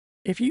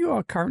If you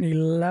are currently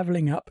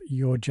leveling up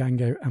your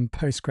Django and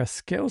Postgres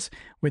skills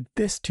with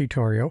this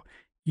tutorial,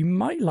 you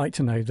might like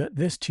to know that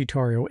this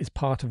tutorial is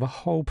part of a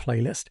whole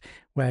playlist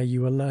where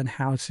you will learn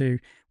how to,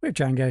 with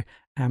Django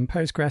and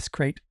Postgres,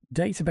 create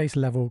database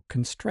level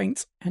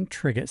constraints and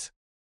triggers.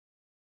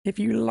 If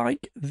you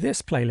like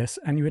this playlist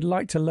and you would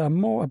like to learn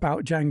more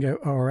about Django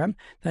ORM,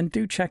 then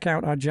do check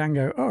out our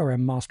Django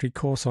ORM Mastery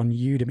course on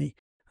Udemy.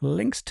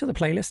 Links to the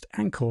playlist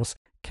and course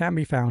can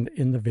be found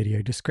in the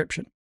video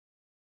description.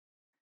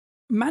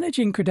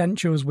 Managing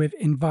credentials with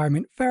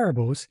environment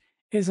variables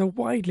is a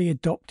widely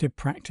adopted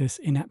practice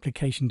in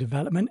application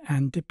development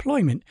and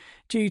deployment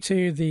due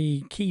to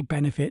the key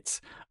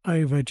benefits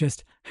over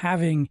just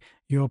having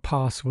your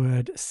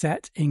password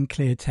set in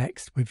clear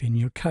text within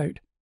your code.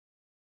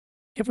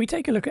 If we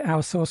take a look at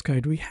our source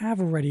code, we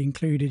have already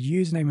included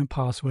username and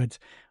passwords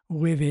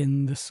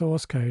within the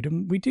source code,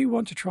 and we do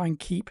want to try and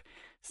keep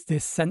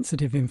this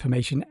sensitive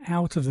information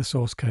out of the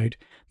source code,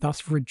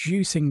 thus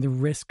reducing the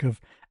risk of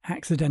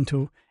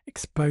accidental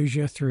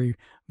exposure through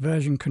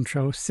version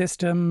control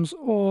systems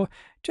or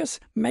just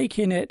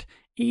making it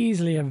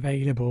easily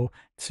available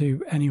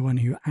to anyone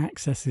who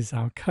accesses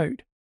our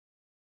code.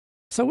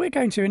 So we're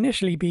going to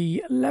initially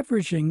be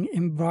leveraging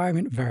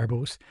environment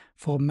variables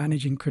for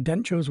managing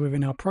credentials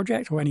within our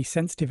project or any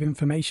sensitive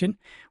information,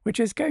 which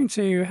is going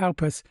to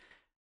help us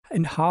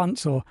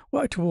enhance or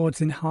work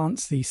towards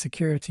enhance the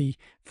security,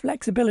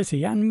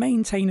 flexibility and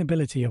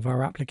maintainability of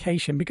our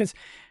application, because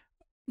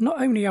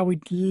not only are we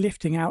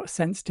lifting out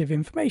sensitive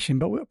information,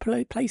 but we're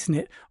placing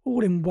it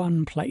all in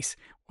one place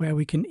where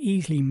we can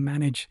easily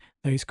manage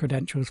those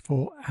credentials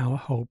for our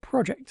whole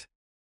project.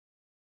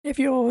 If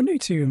you're new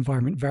to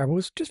environment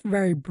variables, just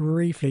very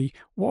briefly,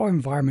 what are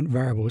environment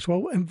variables?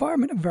 Well,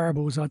 environment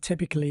variables are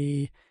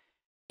typically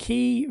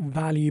key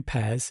value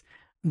pairs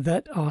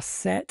that are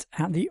set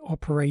at the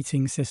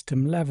operating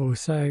system level.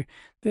 So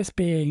this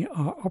being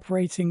our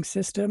operating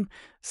system,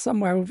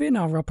 somewhere within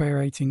our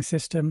operating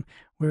system,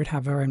 we would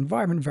have our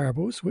environment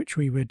variables, which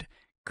we would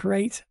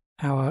create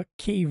our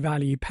key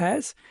value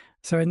pairs.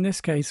 So in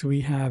this case,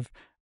 we have,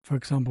 for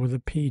example, the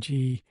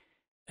PG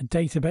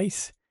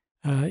database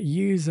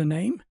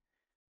username.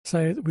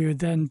 So we would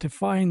then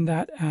define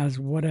that as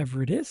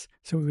whatever it is.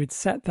 So we would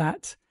set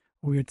that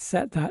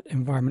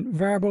environment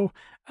variable,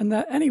 and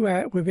that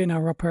anywhere within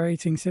our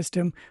operating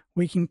system,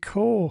 we can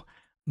call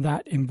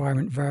that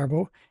environment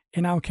variable.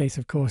 In our case,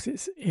 of course,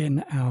 it's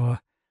in our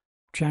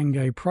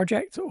Django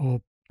project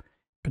or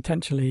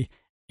potentially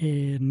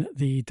in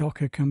the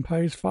Docker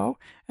Compose file,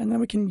 and then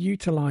we can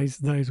utilize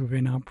those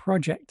within our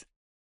project.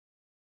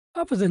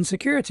 Other than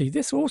security,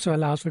 this also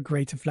allows for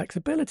greater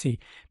flexibility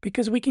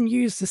because we can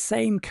use the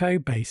same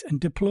code base and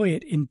deploy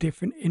it in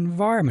different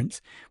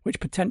environments, which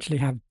potentially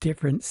have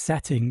different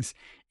settings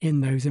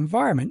in those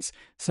environments.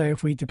 So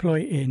if we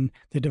deploy in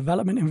the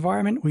development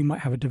environment, we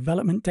might have a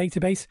development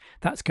database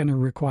that's going to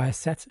require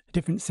a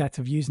different set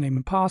of username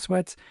and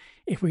passwords.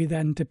 If we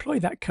then deploy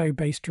that code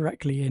base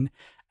directly in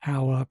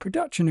our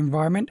production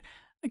environment,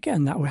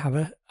 again, that will have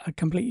a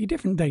completely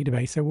different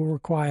database, so we'll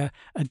require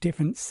a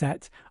different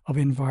set of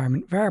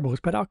environment variables,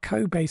 but our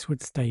code base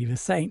would stay the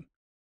same.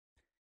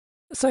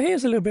 So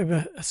here's a little bit of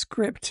a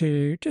script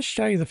to just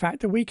show you the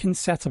fact that we can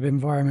set up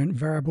environment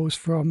variables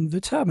from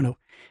the terminal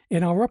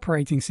in our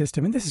operating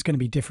system, and this is going to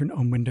be different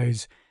on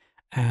Windows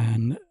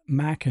and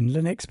Mac and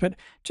Linux, but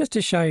just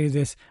to show you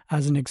this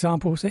as an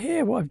example. So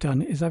here what I've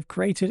done is I've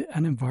created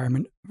an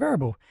environment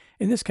variable,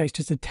 in this case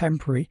just a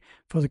temporary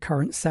for the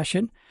current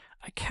session.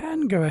 I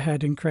can go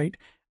ahead and create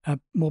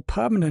more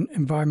permanent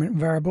environment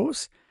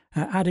variables,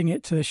 adding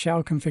it to the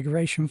shell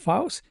configuration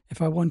files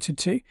if I wanted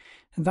to.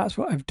 And that's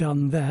what I've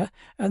done there.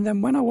 And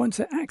then when I want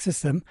to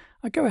access them,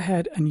 I go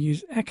ahead and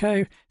use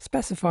echo,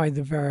 specify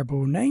the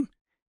variable name,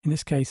 in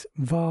this case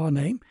var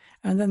name,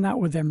 and then that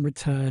will then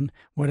return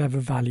whatever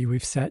value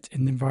we've set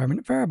in the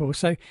environment variable.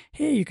 So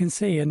here you can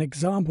see an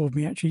example of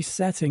me actually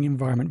setting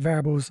environment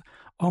variables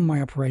on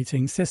my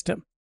operating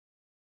system.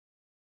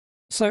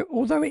 So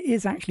although it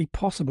is actually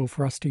possible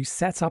for us to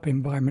set up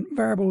environment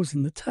variables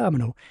in the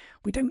terminal,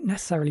 we don't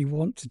necessarily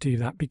want to do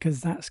that because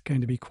that's going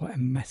to be quite a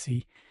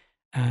messy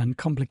and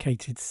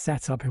complicated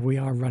setup if we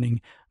are running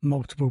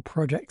multiple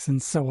projects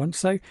and so on.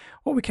 So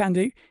what we can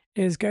do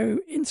is go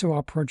into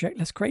our project.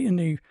 Let's create a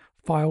new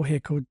file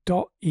here called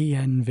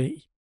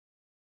 .env.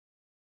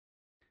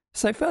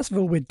 So first of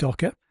all, with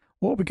Docker,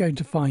 what we're going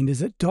to find is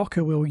that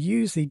Docker will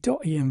use the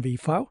 .env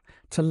file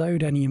to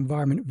load any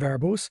environment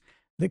variables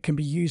that can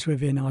be used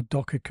within our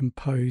Docker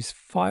Compose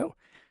file.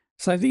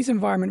 So these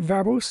environment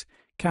variables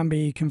can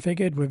be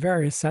configured with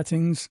various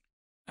settings,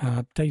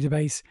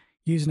 database,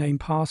 username,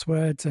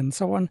 passwords, and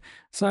so on.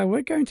 So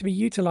we're going to be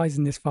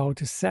utilizing this file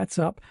to set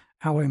up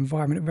our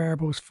environment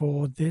variables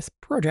for this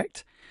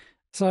project.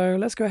 So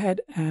let's go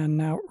ahead and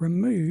now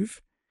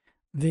remove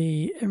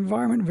the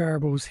environment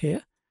variables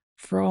here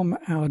from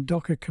our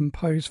Docker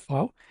Compose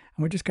file.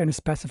 And we're just going to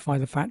specify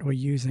the fact we're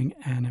using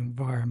an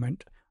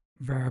environment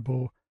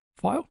variable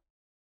file.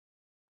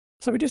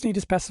 So we just need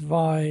to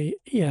specify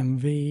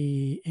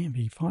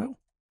env file,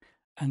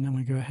 And then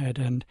we go ahead,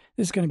 and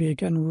this is going to be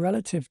again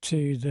relative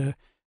to the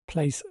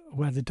place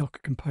where the Docker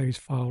Compose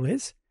file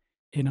is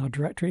in our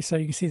directory. So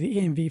you can see the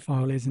env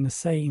file is in the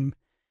same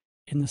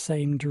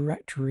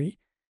directory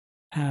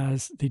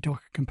as the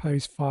Docker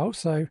Compose file.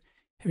 So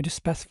here we just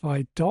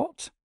specify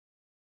dot,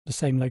 the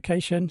same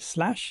location,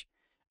 slash,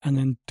 and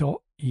then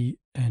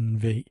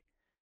 .env.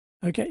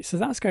 Okay, so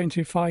that's going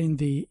to find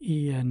the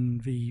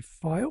env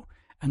file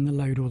and then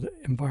load all the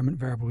environment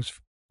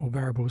variables or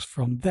variables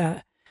from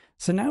there.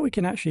 So now we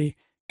can actually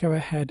go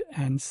ahead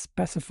and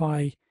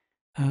specify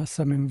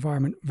some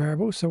environment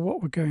variables. So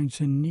what we're going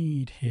to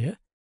need here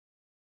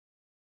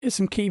is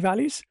some key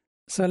values.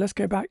 So let's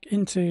go back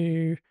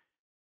into,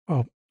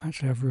 well,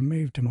 actually I've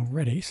removed them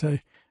already. So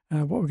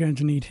what we're going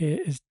to need here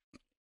is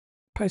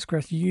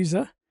Postgres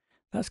user.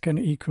 That's going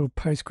to equal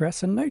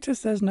Postgres. And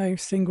notice there's no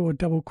single or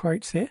double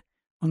quotes here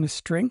on the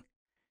string.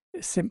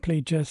 It's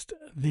simply just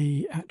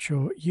the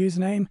actual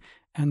username,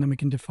 and then we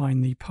can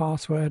define the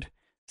password,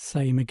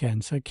 same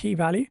again. So key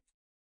value,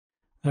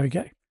 there we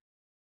go.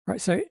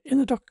 Right, so in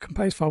the Docker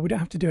Compose file, we don't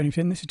have to do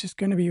anything. This is just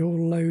going to be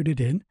all loaded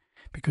in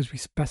because we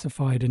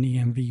specified an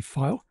env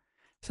file.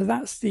 So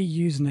that's the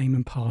username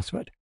and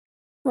password.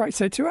 Right,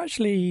 so to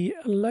actually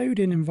load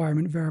in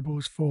environment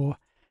variables for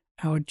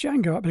our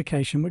Django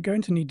application, we're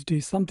going to need to do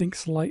something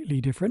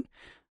slightly different.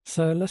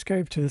 So let's go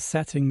over to the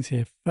settings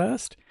here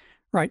first.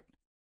 Right,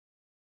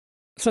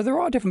 so there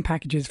are different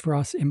packages for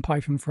us in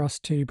Python for us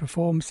to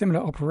perform similar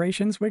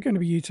operations. We're going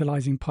to be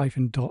utilizing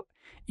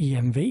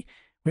python.env,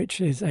 which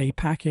is a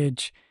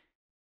package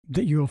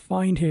that you'll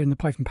find here in the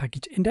Python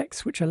package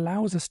index, which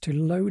allows us to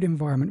load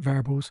environment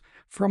variables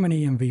from an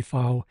env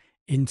file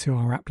into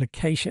our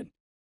application.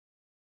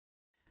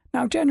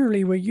 Now,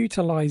 generally, we'll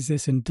utilize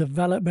this in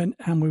development,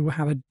 and we will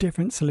have a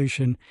different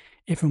solution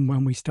if and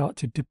when we start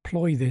to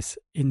deploy this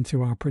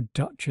into our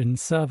production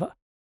server.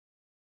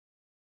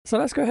 So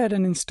let's go ahead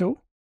and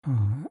install.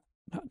 Oh,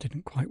 that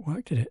didn't quite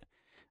work, did it?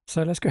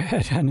 So let's go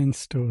ahead and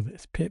install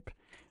this pip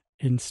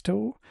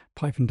install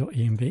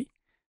python.env.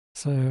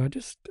 So I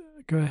just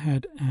go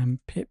ahead and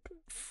pip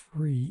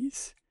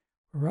freeze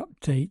or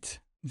update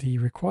the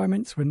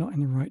requirements. We're not in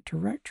the right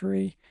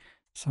directory.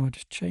 So I'll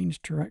just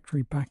change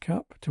directory back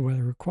up to where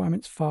the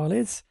requirements file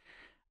is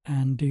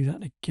and do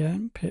that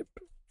again. Pip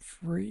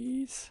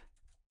freeze.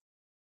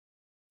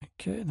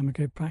 Okay, and then we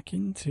go back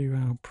into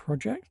our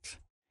project.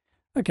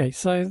 Okay,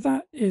 so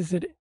that is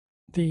it.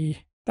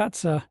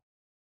 That's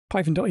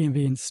python.env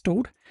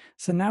installed.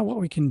 So now what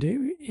we can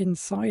do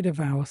inside of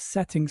our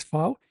settings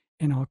file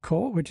in our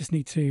core, we just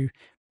need to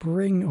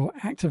bring or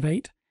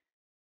activate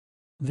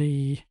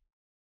the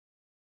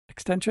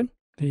extension,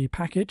 the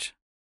package.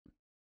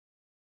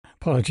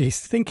 Apologies,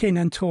 thinking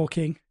and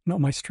talking,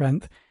 not my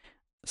strength.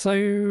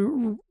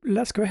 So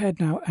let's go ahead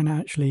now and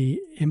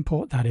actually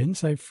import that in.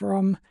 So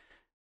from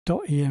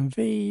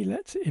 .env,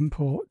 let's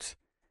import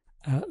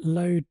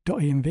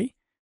load.env,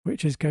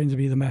 which is going to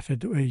be the method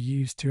that we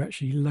use to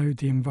actually load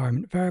the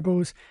environment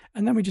variables.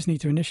 And then we just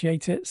need to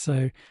initiate it.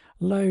 So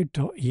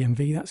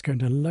load.env, that's going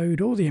to load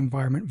all the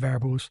environment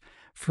variables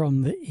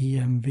from the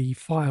env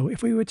file.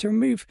 If we were to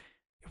move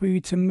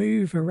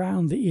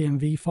around the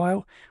env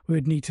file, we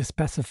would need to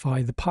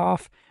specify the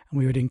path, and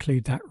we would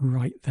include that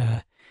right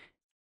there.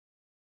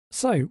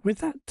 So with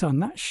that done,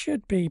 that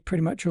should be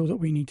pretty much all that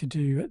we need to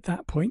do at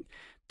that point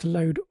to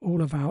load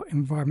all of our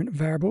environment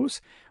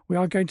variables. We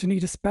are going to need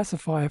to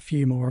specify a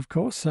few more, of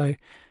course. So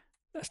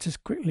let's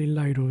just quickly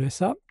load all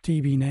this up.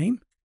 DB name.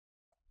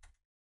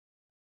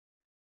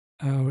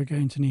 We're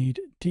going to need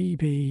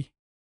DB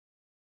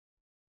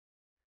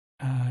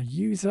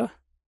user.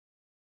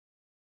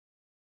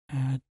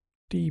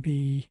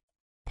 DB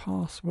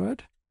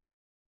password,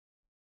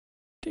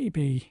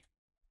 DB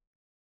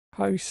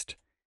host,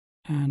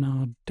 and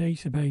our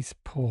database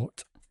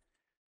port.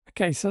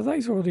 Okay, so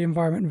those are all the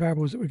environment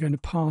variables that we're going to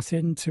pass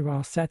into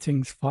our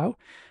settings file.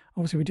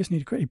 Obviously, we just need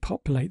to quickly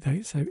populate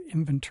those. So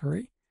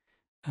inventory,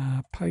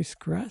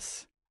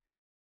 Postgres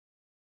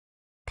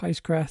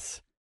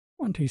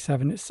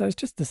 127. So it's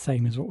just the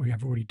same as what we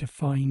have already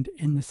defined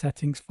in the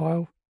settings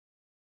file.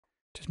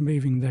 Just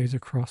moving those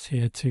across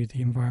here to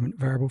the environment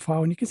variable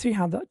file. And you can see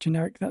how that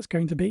generic that's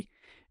going to be,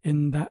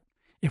 in that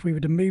if we were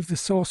to move the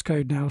source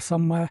code now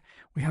somewhere,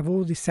 we have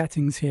all the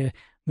settings here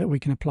that we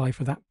can apply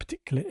for that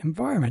particular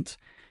environment.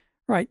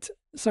 Right,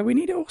 so we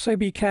need to also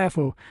be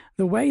careful.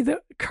 The way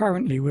that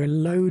currently we're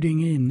loading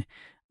in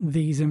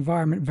these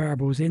environment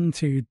variables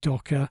into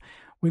Docker,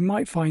 we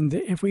might find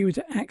that if we were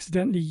to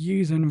accidentally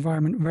use an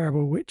environment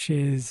variable which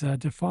is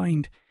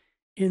defined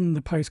in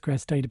the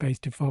Postgres database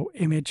default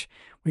image,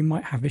 we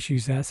might have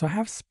issues there. So I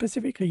have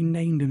specifically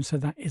named them so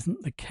that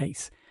isn't the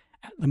case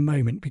at the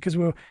moment, because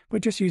we're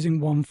just using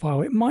one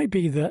file. It might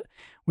be that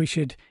we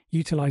should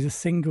utilize a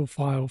single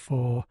file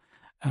for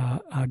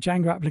our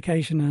Django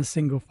application and a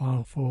single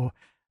file for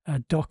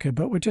Docker,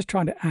 but we're just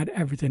trying to add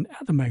everything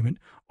at the moment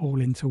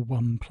all into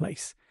one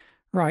place.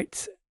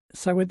 Right,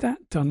 so with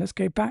that done, let's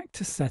go back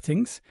to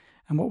settings,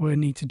 and what we'll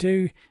need to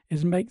do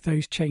is make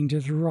those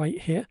changes right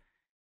here.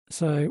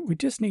 So we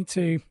just need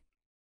to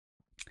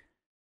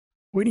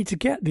we need to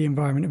get the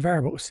environment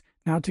variables.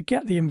 Now, to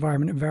get the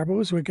environment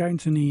variables, we're going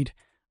to need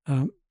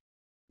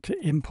to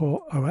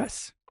import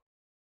OS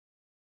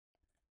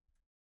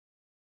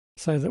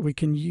so that we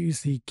can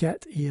use the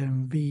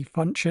getEnv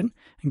function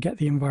and get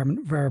the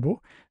environment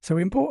variable. So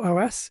we import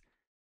OS.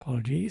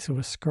 Apologies, so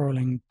we're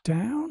scrolling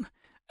down,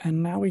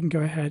 and now we can go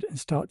ahead and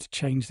start to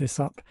change this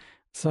up.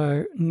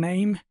 So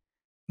name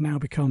now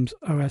becomes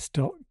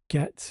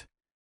os.getEnv.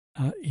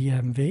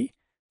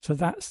 So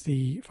that's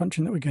the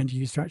function that we're going to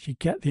use to actually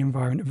get the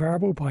environment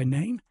variable by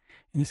name.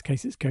 In this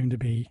case, it's going to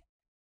be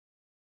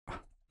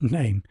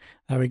name.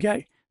 There we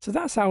go. So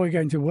that's how we're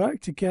going to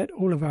work to get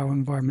all of our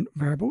environment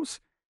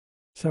variables.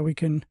 So we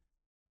can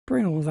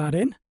bring all that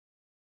in.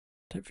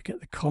 Don't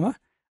forget the comma.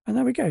 And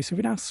there we go. So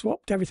we now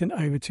swapped everything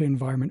over to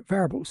environment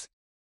variables.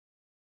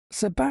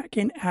 So back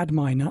in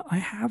AdMiner, I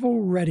have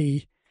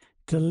already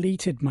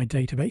deleted my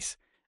database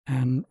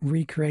and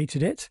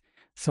recreated it.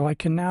 So I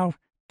can now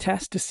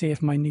test to see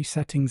if my new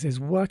settings is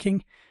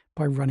working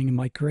by running a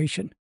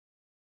migration.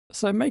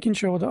 So making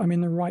sure that I'm in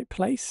the right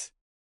place.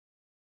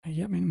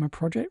 Yeah, I'm in my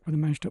project with the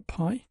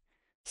manage.py.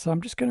 So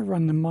I'm just going to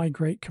run the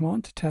migrate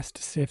command to test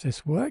to see if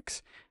this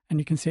works. And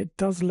you can see it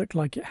does look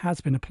like it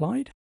has been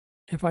applied.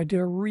 If I do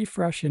a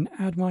refresh in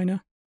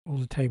AdMiner, all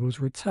the tables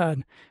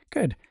return.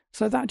 Good.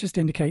 So that just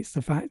indicates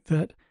the fact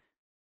that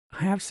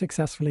I have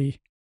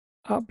successfully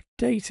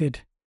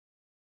updated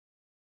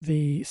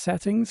the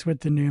settings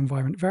with the new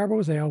environment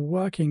variables. They are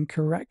working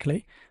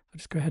correctly. I'll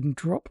just go ahead and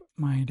drop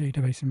my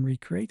database and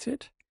recreate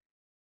it.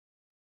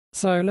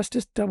 So let's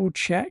just double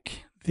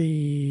check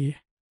the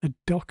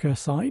Docker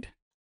side.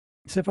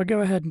 So if I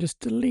go ahead and just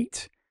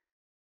delete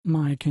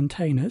my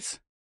containers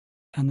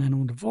and then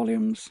all the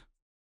volumes,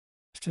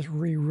 let's just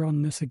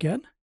rerun this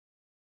again.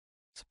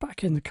 So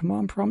back in the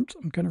command prompt,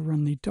 I'm going to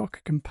run the docker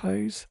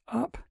compose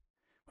up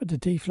with the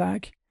D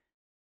flag.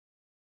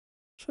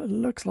 So it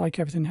looks like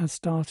everything has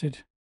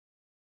started.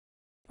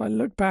 If I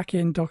look back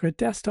in Docker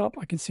desktop,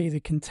 I can see the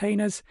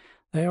containers.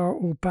 They are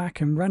all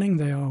back and running.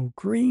 They are all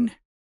green.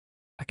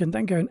 I can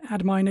then go in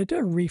AdMiner, do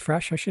a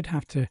refresh. I should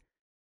have to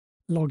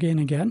log in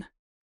again.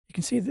 You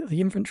can see that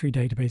the inventory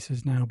database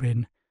has now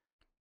been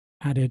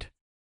added.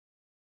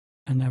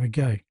 And there we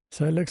go.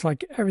 So it looks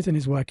like everything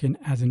is working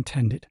as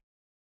intended.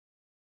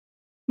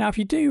 Now, if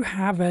you do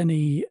have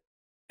any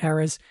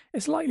errors,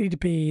 it's likely to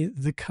be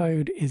the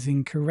code is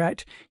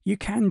incorrect. You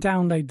can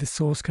download the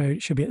source code.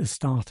 It should be at the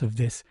start of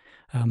this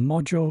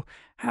module.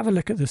 Have a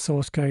look at the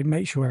source code,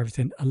 make sure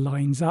everything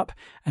aligns up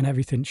and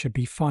everything should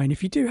be fine.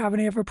 If you do have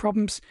any other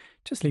problems,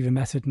 just leave a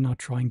message and I'll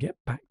try and get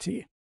back to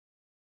you.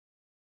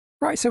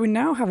 Right, so we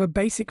now have a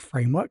basic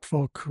framework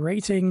for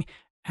creating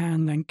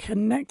and then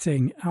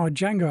connecting our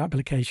Django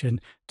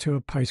application to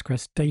a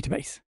Postgres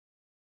database.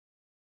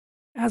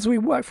 As we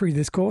work through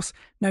this course,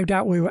 no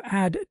doubt we will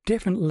add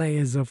different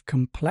layers of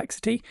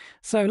complexity.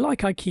 So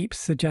like I keep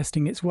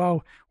suggesting, it's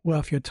well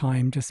worth your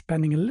time just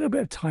spending a little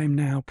bit of time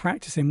now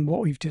practicing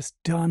what we've just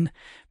done,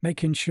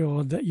 making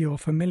sure that you're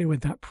familiar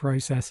with that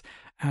process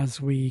as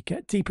we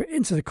get deeper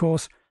into the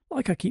course.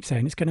 Like I keep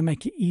saying, it's going to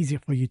make it easier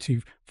for you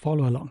to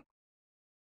follow along.